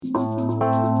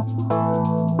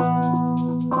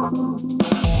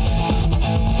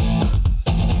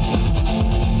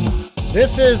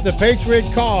This is the Patriot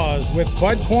Cause with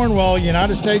Bud Cornwell,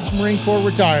 United States Marine Corps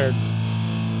retired.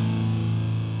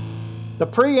 The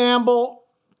preamble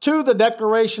to the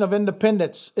Declaration of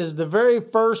Independence is the very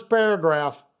first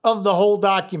paragraph of the whole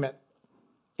document,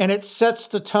 and it sets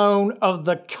the tone of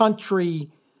the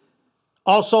country,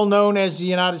 also known as the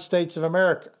United States of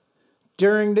America,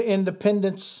 during the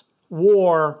Independence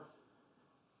War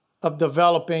of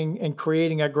developing and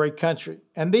creating a great country.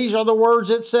 And these are the words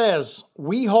it says: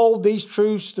 "We hold these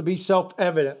truths to be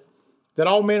self-evident, that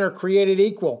all men are created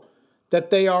equal, that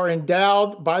they are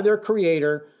endowed by their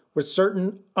Creator with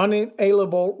certain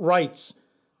unalienable rights,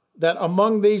 that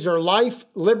among these are life,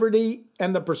 liberty,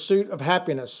 and the pursuit of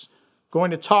happiness."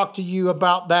 Going to talk to you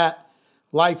about that,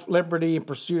 life, liberty, and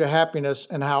pursuit of happiness,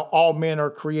 and how all men are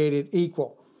created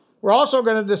equal. We're also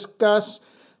going to discuss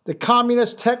the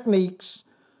communist techniques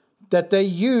that they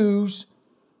use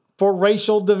for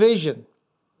racial division.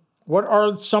 What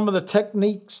are some of the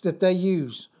techniques that they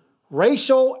use?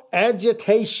 Racial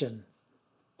agitation.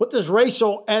 What does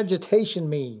racial agitation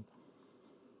mean?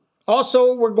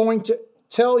 Also, we're going to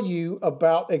tell you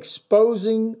about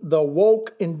exposing the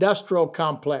woke industrial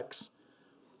complex.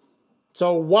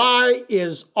 So why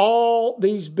is all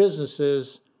these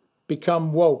businesses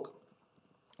become woke?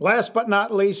 Last but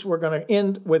not least, we're going to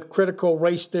end with critical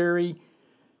race theory.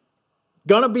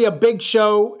 Going to be a big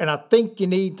show, and I think you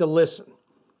need to listen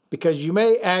because you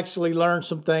may actually learn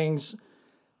some things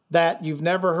that you've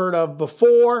never heard of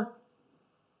before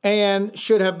and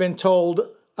should have been told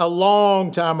a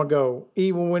long time ago,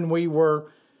 even when we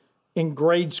were in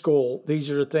grade school.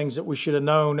 These are the things that we should have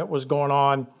known that was going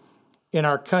on in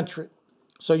our country.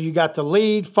 So you got to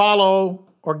lead, follow,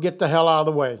 or get the hell out of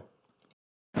the way.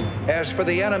 As for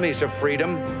the enemies of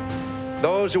freedom,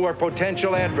 those who are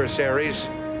potential adversaries,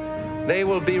 they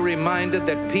will be reminded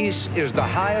that peace is the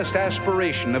highest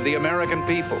aspiration of the American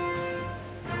people.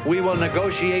 We will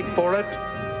negotiate for it,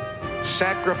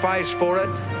 sacrifice for it.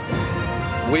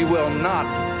 We will not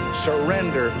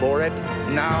surrender for it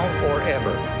now or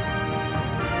ever.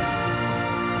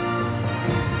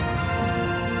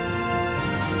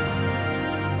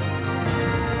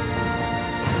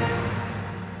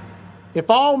 If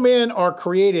all men are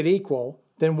created equal,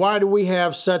 then why do we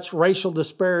have such racial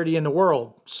disparity in the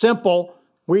world? Simple,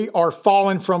 we are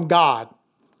fallen from God.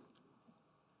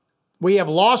 We have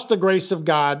lost the grace of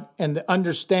God and the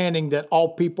understanding that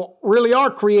all people really are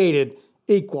created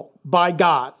equal by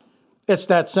God. It's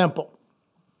that simple.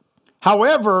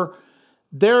 However,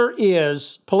 there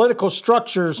is political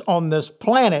structures on this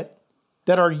planet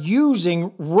that are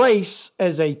using race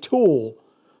as a tool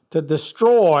to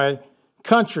destroy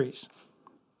countries.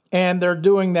 And they're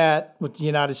doing that with the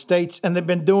United States, and they've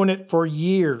been doing it for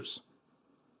years.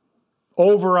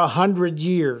 Over 100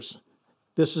 years,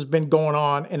 this has been going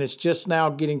on, and it's just now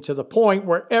getting to the point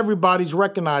where everybody's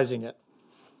recognizing it.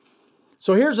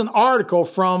 So here's an article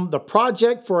from the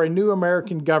Project for a New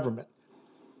American Government.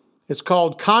 It's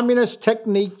called Communist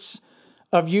Techniques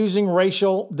of Using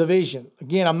Racial Division.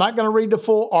 Again, I'm not going to read the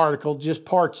full article, just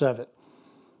parts of it.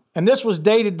 And this was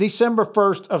dated December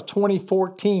 1st of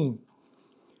 2014.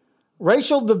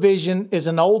 Racial division is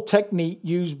an old technique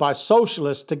used by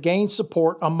socialists to gain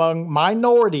support among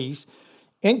minorities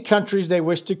in countries they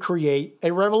wish to create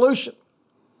a revolution.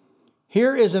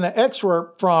 Here is an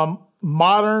excerpt from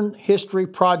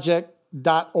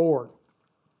modernhistoryproject.org.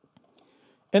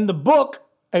 In the book,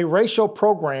 A Racial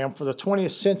Program for the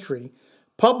 20th Century,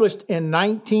 published in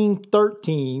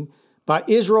 1913 by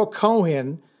Israel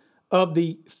Cohen of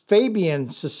the Fabian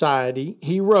Society,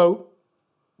 he wrote,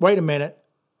 wait a minute,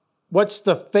 what's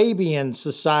the Fabian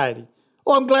Society?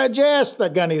 Oh, I'm glad you asked,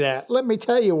 Gunny, that. Let me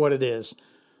tell you what it is.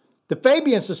 The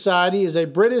Fabian Society is a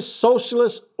British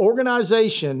socialist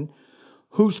organization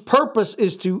whose purpose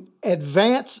is to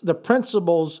advance the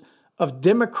principles of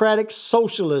democratic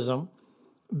socialism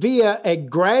via a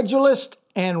gradualist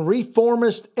and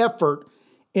reformist effort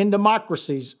in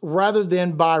democracies rather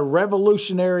than by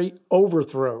revolutionary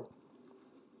overthrow.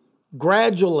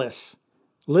 Gradualists.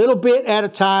 Little bit at a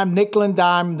time, nickel and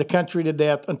dime the country to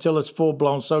death until it's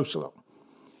full-blown socialism.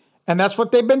 And that's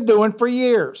what they've been doing for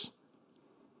years.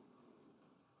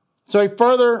 So he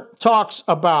further talks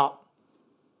about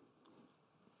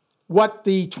what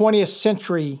the 20th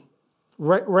century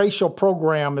racial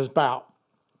program is about.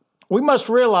 We must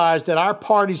realize that our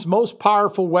party's most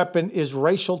powerful weapon is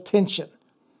racial tension.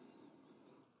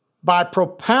 By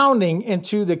propounding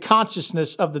into the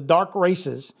consciousness of the dark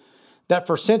races that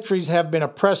for centuries have been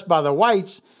oppressed by the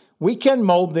whites, we can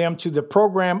mold them to the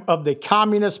program of the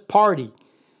Communist Party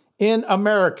in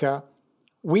America,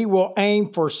 we will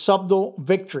aim for subtle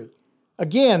victory.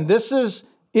 Again, this is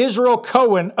Israel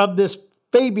Cohen of this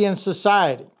Fabian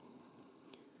Society.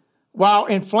 While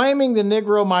inflaming the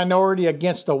Negro minority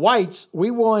against the whites,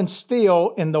 we will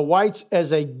instill in the whites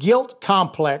as a guilt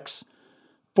complex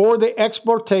for the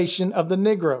exploitation of the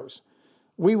Negroes.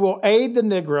 We will aid the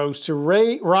Negroes to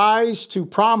rise to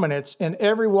prominence in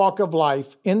every walk of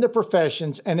life, in the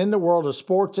professions, and in the world of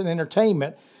sports and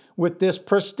entertainment with this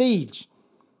prestige.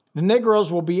 The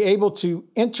Negroes will be able to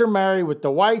intermarry with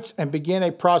the whites and begin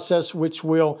a process which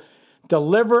will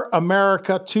deliver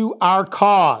America to our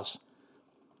cause.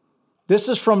 This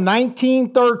is from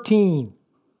 1913.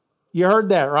 You heard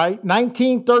that, right?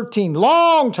 1913,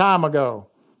 long time ago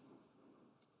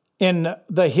in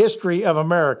the history of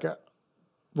America,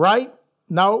 right?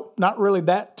 No, not really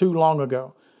that too long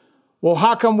ago. Well,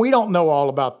 how come we don't know all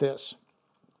about this?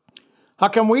 How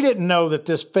come we didn't know that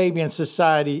this Fabian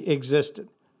Society existed?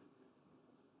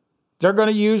 They're going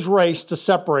to use race to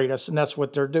separate us, and that's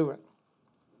what they're doing.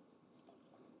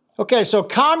 Okay, so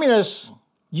communists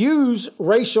use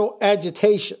racial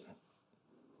agitation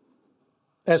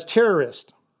as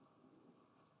terrorists.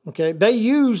 Okay, they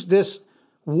use this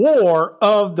war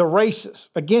of the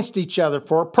races against each other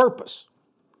for a purpose.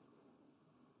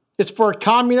 It's for a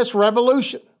communist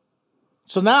revolution.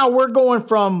 So now we're going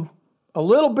from a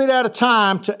little bit at a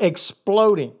time to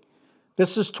exploding.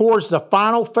 This is towards the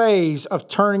final phase of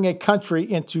turning a country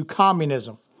into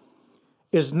communism.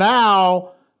 Is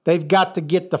now they've got to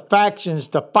get the factions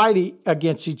to fight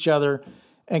against each other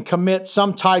and commit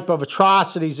some type of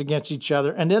atrocities against each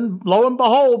other. And then, lo and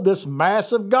behold, this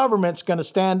massive government's going to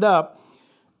stand up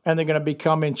and they're going to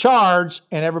become in charge,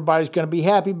 and everybody's going to be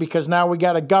happy because now we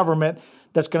got a government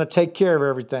that's going to take care of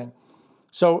everything.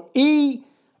 So G.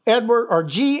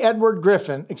 Edward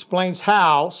Griffin explains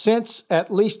how, since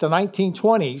at least the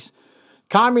 1920s,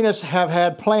 communists have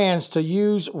had plans to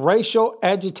use racial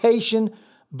agitation,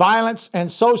 violence,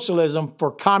 and socialism for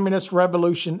communist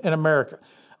revolution in America.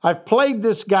 I've played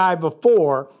this guy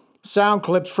before, sound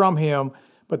clips from him,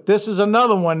 but this is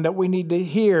another one that we need to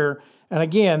hear. And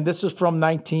again, this is from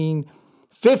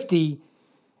 1950,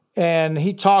 and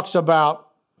he talks about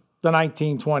the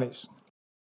 1920s.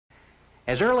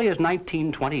 As early as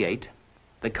 1928,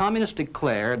 the communists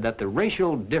declared that the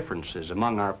racial differences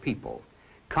among our people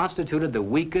constituted the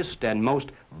weakest and most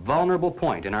vulnerable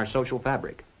point in our social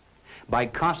fabric. By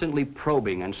constantly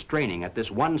probing and straining at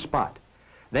this one spot,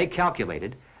 they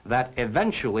calculated that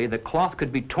eventually the cloth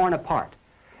could be torn apart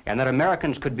and that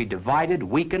Americans could be divided,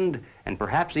 weakened, and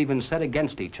perhaps even set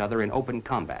against each other in open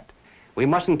combat. We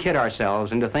mustn't kid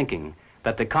ourselves into thinking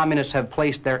that the communists have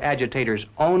placed their agitators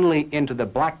only into the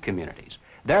black communities.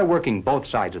 They're working both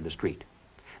sides of the street.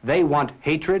 They want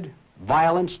hatred,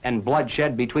 violence, and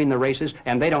bloodshed between the races,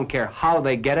 and they don't care how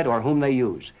they get it or whom they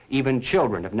use, even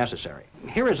children if necessary.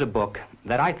 Here is a book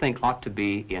that I think ought to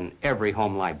be in every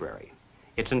home library.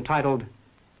 It's entitled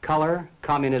Color,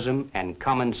 Communism, and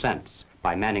Common Sense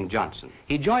by Manning Johnson.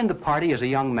 He joined the party as a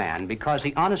young man because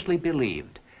he honestly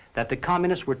believed that the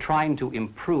communists were trying to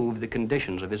improve the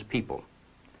conditions of his people.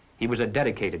 He was a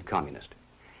dedicated communist,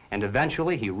 and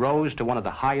eventually he rose to one of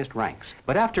the highest ranks.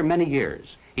 But after many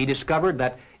years, he discovered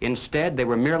that instead they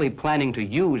were merely planning to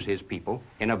use his people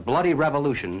in a bloody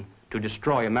revolution to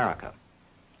destroy America.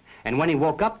 And when he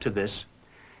woke up to this,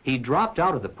 he dropped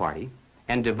out of the party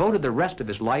and devoted the rest of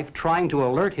his life trying to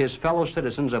alert his fellow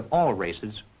citizens of all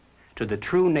races to the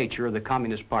true nature of the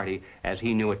Communist Party as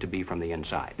he knew it to be from the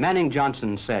inside. Manning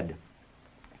Johnson said,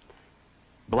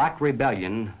 "Black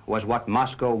rebellion was what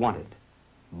Moscow wanted.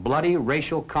 Bloody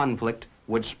racial conflict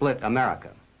would split America.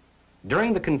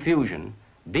 During the confusion,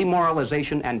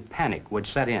 demoralization and panic would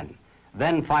set in.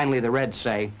 Then finally the Reds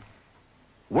say,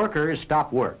 workers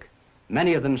stop work.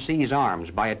 Many of them seize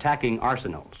arms by attacking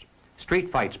arsenals.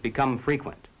 Street fights become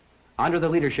frequent. Under the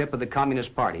leadership of the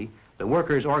Communist Party, the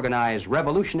workers organize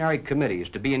revolutionary committees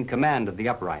to be in command of the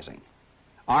uprising.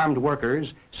 Armed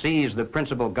workers seize the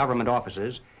principal government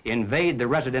offices, invade the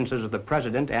residences of the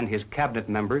president and his cabinet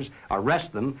members,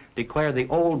 arrest them, declare the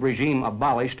old regime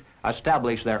abolished,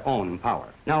 establish their own power."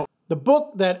 Now, the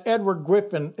book that Edward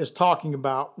Griffin is talking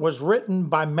about was written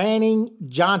by Manning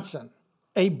Johnson,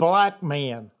 a black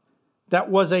man that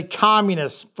was a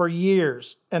communist for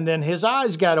years, and then his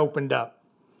eyes got opened up.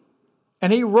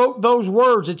 And he wrote those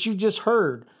words that you just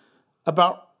heard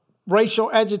about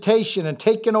racial agitation and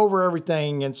taking over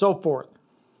everything and so forth.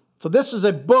 So this is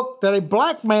a book that a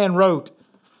black man wrote.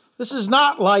 This is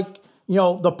not like,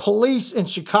 the police in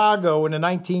Chicago in the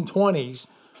 1920s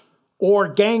or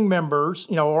gang members,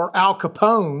 or Al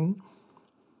Capone.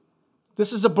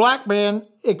 This is a black man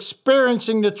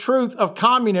experiencing the truth of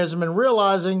communism and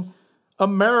realizing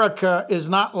America is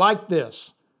not like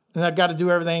this. And I've got to do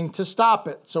everything to stop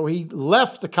it. So he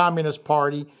left the Communist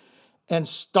Party and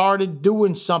started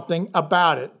doing something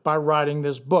about it by writing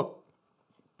this book.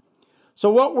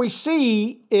 So what we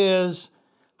see is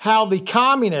how the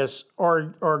communists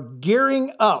are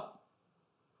gearing up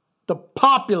the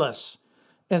populace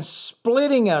and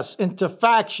splitting us into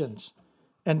factions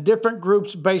and different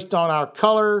groups based on our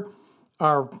color,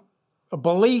 our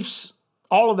beliefs,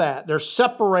 all of that. They're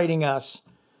separating us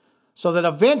so that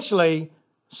eventually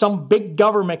some big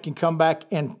government can come back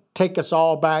and take us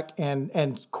all back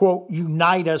and quote,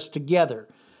 unite us together.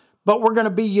 But we're going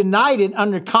to be united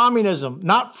under communism,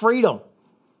 not freedom.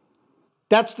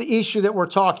 That's the issue that we're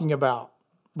talking about.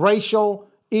 Racial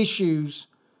issues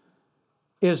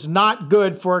is not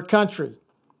good for a country.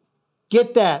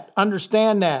 Get that,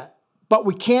 understand that. But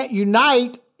we can't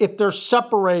unite if they're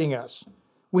separating us.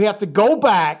 We have to go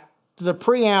back to the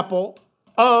preamble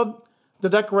of the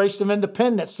Declaration of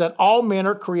Independence that all men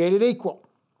are created equal,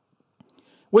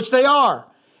 which they are.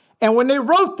 And when they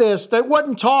wrote this, they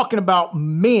wasn't talking about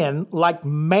men like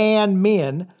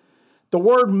men. The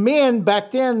word men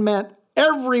back then meant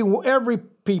every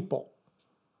people,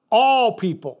 all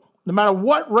people, no matter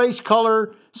what race,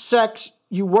 color, sex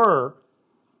you were,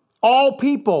 all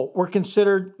people were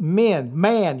considered men,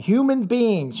 man, human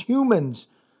beings, humans,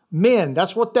 men.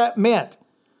 That's what that meant.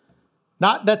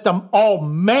 Not that all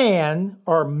man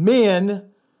or men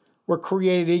were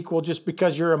created equal just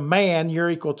because you're a man, you're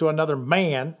equal to another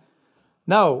man.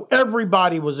 No,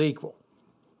 everybody was equal.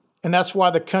 And that's why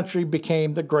the country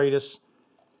became the greatest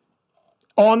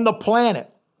on the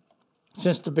planet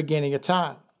since the beginning of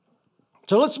time.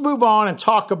 So let's move on and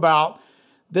talk about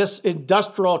this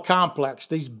industrial complex,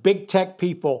 these big tech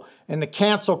people and the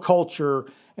cancel culture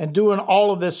and doing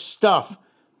all of this stuff.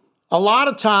 A lot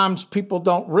of times people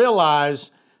don't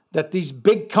realize that these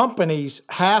big companies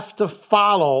have to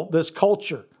follow this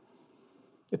culture.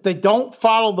 If they don't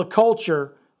follow the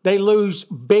culture, they lose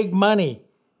big money.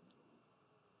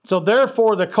 So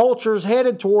therefore, the culture is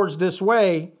headed towards this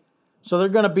way. So they're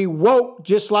going to be woke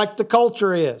just like the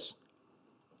culture is.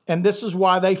 And this is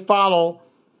why they follow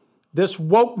this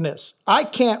wokeness. I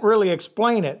can't really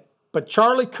explain it, but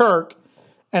Charlie Kirk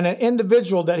and an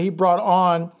individual that he brought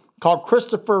on called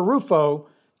Christopher Rufo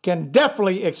can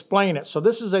definitely explain it. So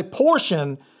this is a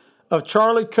portion of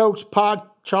Charlie Kirk's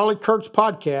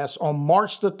podcast on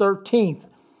March the 13th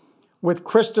with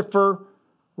Christopher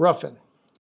Ruffin.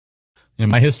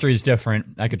 And my history is different.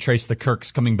 I could trace the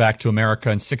Kirks coming back to America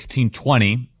in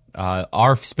 1620.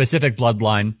 Our specific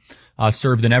bloodline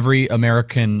served in every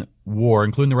American war,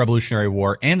 including the Revolutionary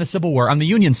War and the Civil War, on the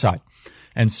Union side.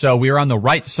 And so we are on the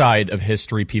right side of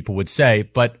history, people would say.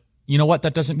 But you know what?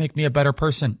 That doesn't make me a better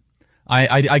person.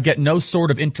 I get no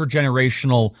sort of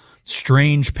intergenerational,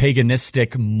 strange,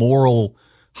 paganistic, moral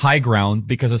high ground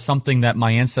because of something that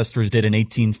my ancestors did in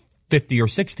 1850 or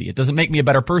 60. It doesn't make me a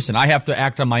better person. I have to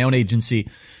act on my own agency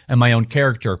and my own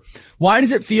character. Why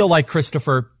does it feel like,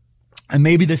 Christopher, and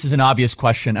maybe this is an obvious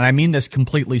question, and I mean this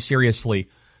completely seriously,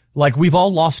 like we've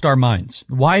all lost our minds?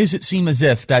 Why does it seem as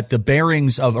if that the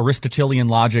bearings of Aristotelian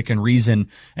logic and reason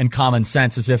and common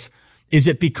sense, is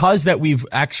it because that we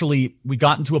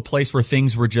gotten to a place where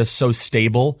things were just so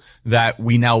stable that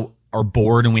we now are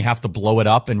bored and we have to blow it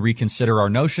up and reconsider our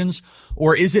notions?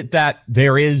 Or is it that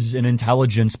there is an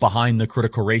intelligence behind the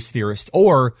critical race theorist?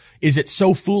 Or is it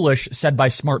so foolish, said by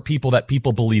smart people, that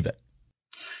people believe it?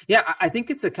 Yeah, I think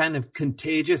it's a kind of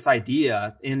contagious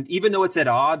idea. And even though it's at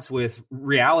odds with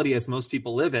reality as most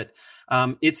people live it,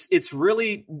 it's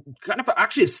really kind of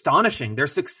actually astonishing. Their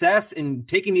success in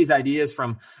taking these ideas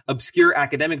from obscure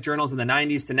academic journals in the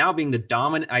 90s to now being the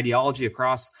dominant ideology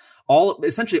across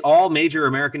essentially all major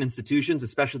American institutions,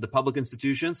 especially the public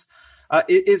institutions,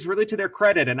 is really to their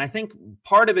credit. And I think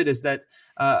part of it is that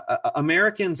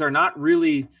Americans are not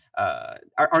really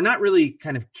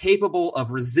kind of capable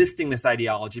of resisting this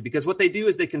ideology, because what they do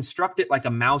is they construct it like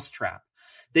a mousetrap.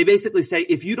 They basically say,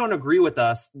 if you don't agree with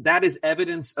us, that is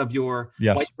evidence of your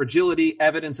white fragility,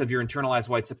 evidence of your internalized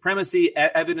white supremacy,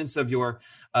 evidence of your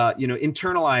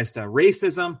internalized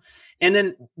racism. And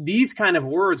then these kind of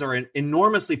words are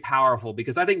enormously powerful,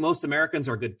 because I think most Americans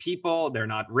are good people. They're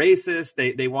not racist.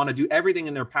 They want to do everything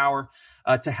in their power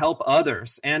to help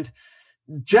others. And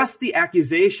just the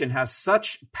accusation has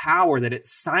such power that it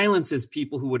silences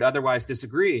people who would otherwise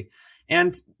disagree.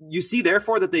 And you see,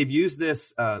 therefore, that they've used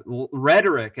this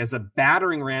rhetoric as a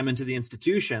battering ram into the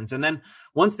institutions. And then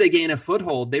once they gain a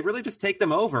foothold, they really just take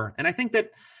them over. And I think that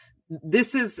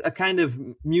this is a kind of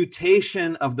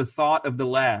mutation of the thought of the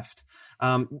left.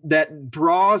 that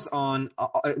draws on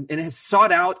and has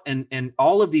sought out and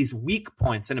all of these weak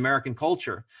points in American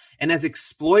culture and has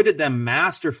exploited them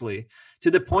masterfully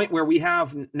to the point where we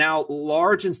have now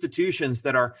large institutions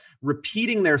that are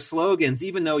repeating their slogans,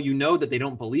 even though you know that they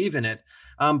don't believe in it.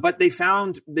 But they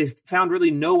found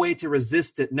really no way to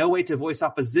resist it, no way to voice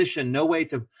opposition, no way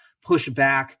to push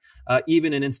back,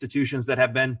 even in institutions that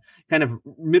have been kind of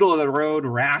middle of the road,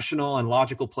 rational and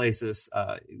logical places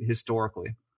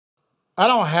historically. I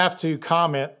don't have to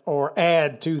comment or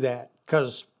add to that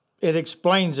because it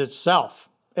explains itself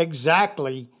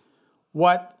exactly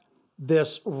what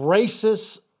this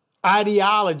racist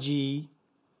ideology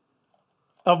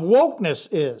of wokeness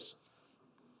is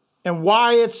and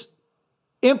why it's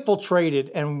infiltrated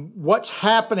and what's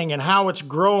happening and how it's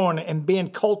growing and being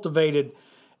cultivated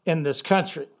in this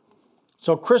country.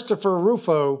 So Christopher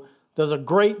Rufo does a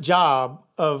great job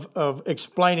of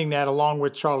explaining that along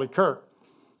with Charlie Kirk.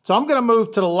 So I'm going to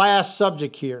move to the last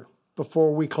subject here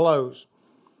before we close.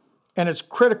 And it's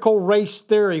critical race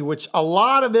theory, which a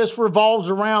lot of this revolves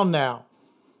around now.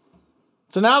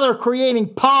 So now they're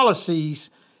creating policies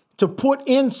to put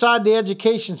inside the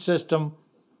education system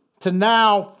to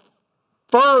now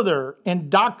further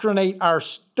indoctrinate our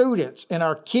students and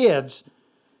our kids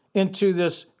into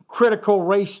this critical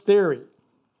race theory.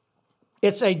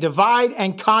 It's a divide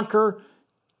and conquer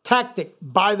tactic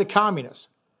by the communists.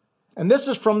 And this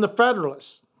is from the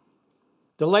Federalist.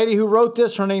 The lady who wrote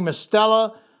this, her name is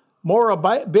Stella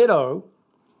Morabito,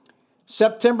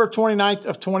 September 29th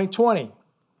of 2020.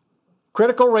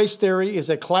 Critical race theory is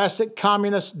a classic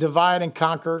communist divide and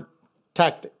conquer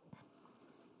tactic.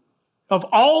 Of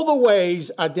all the ways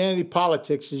identity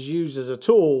politics is used as a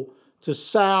tool to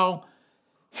sow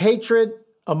hatred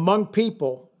among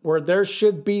people where there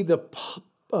should be the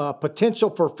potential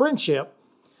for friendship,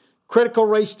 critical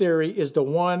race theory is the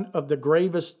one of the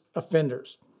gravest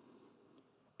offenders.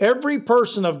 Every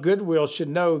person of goodwill should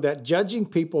know that judging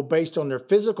people based on their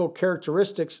physical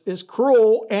characteristics is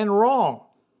cruel and wrong.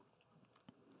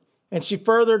 And she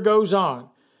further goes on.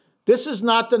 This is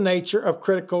not the nature of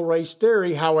critical race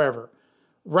theory, however.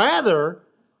 Rather,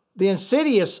 the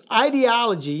insidious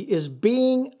ideology is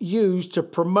being used to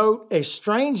promote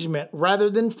estrangement rather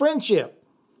than friendship,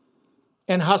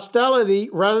 and hostility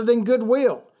rather than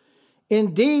goodwill.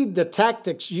 Indeed, the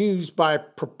tactics used by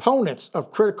proponents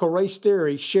of critical race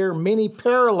theory share many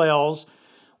parallels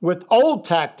with old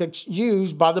tactics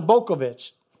used by the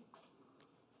Bolsheviks.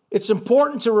 It's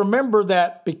important to remember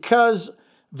that because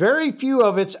very few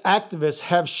of its activists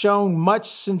have shown much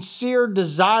sincere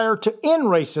desire to end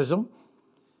racism,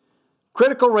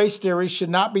 critical race theory should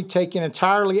not be taken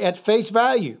entirely at face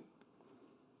value.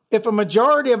 If a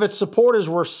majority of its supporters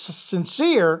were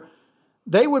sincere,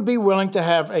 they would be willing to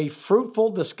have a fruitful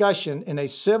discussion in a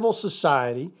civil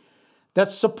society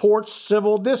that supports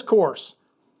civil discourse.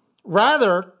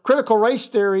 Rather, critical race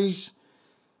theories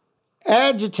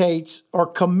agitates or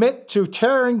commit to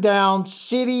tearing down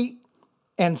city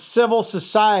and civil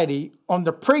society on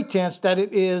the pretense that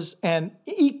it is an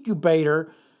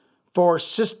incubator for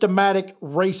systematic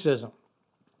racism.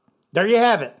 There you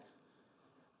have it.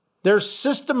 There's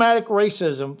systematic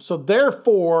racism, so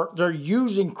therefore they're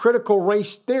using critical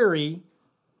race theory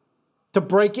to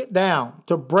break it down,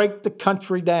 to break the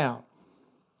country down.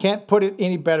 Can't put it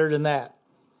any better than that,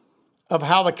 of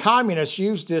how the communists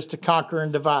use this to conquer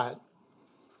and divide.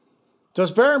 So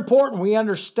it's very important we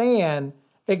understand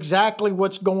exactly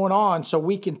what's going on so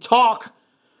we can talk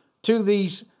to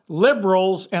these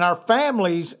liberals and our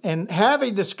families and have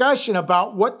a discussion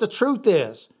about what the truth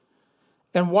is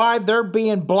and why they're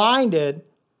being blinded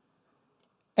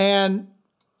and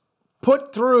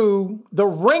put through the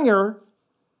ringer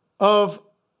of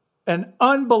an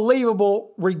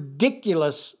unbelievable,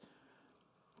 ridiculous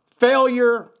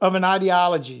failure of an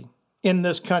ideology in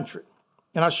this country.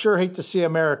 And I sure hate to see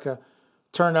America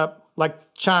turn up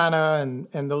like China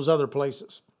and those other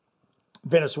places,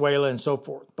 Venezuela and so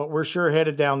forth. But we're sure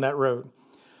headed down that road.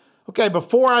 Okay,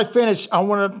 before I finish, I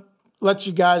want to let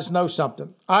you guys know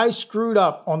something. I screwed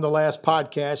up on the last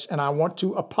podcast, and I want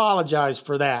to apologize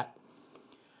for that.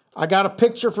 I got a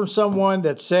picture from someone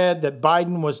that said that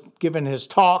Biden was giving his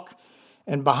talk,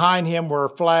 and behind him were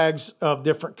flags of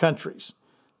different countries.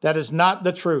 That is not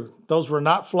the truth. Those were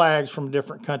not flags from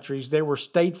different countries. They were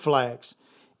state flags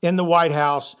in the White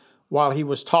House while he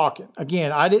was talking.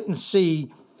 Again, I didn't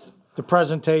see the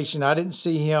presentation. I didn't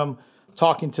see him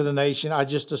talking to the nation. I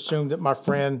just assumed that my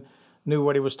friend knew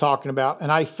what he was talking about.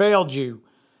 And I failed you.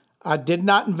 I did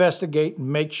not investigate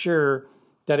and make sure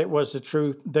that it was the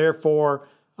truth. Therefore,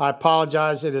 I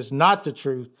apologize. It is not the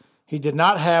truth. He did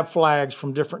not have flags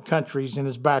from different countries in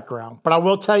his background. But I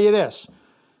will tell you this.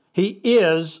 He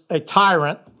is a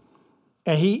tyrant,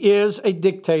 and he is a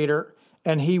dictator,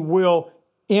 and he will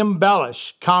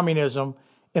embellish communism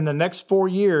in the next 4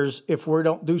 years if we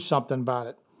don't do something about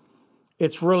it.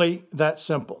 It's really that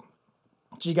simple.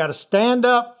 So you got to stand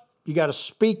up, you got to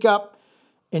speak up,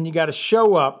 and you got to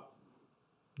show up,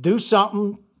 do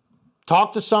something,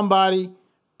 talk to somebody,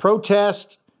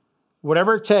 protest,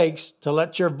 whatever it takes to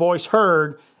let your voice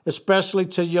heard, especially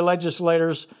to your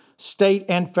legislators, state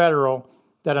and federal,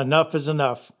 that enough is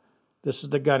enough. This is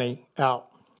the Gunny out.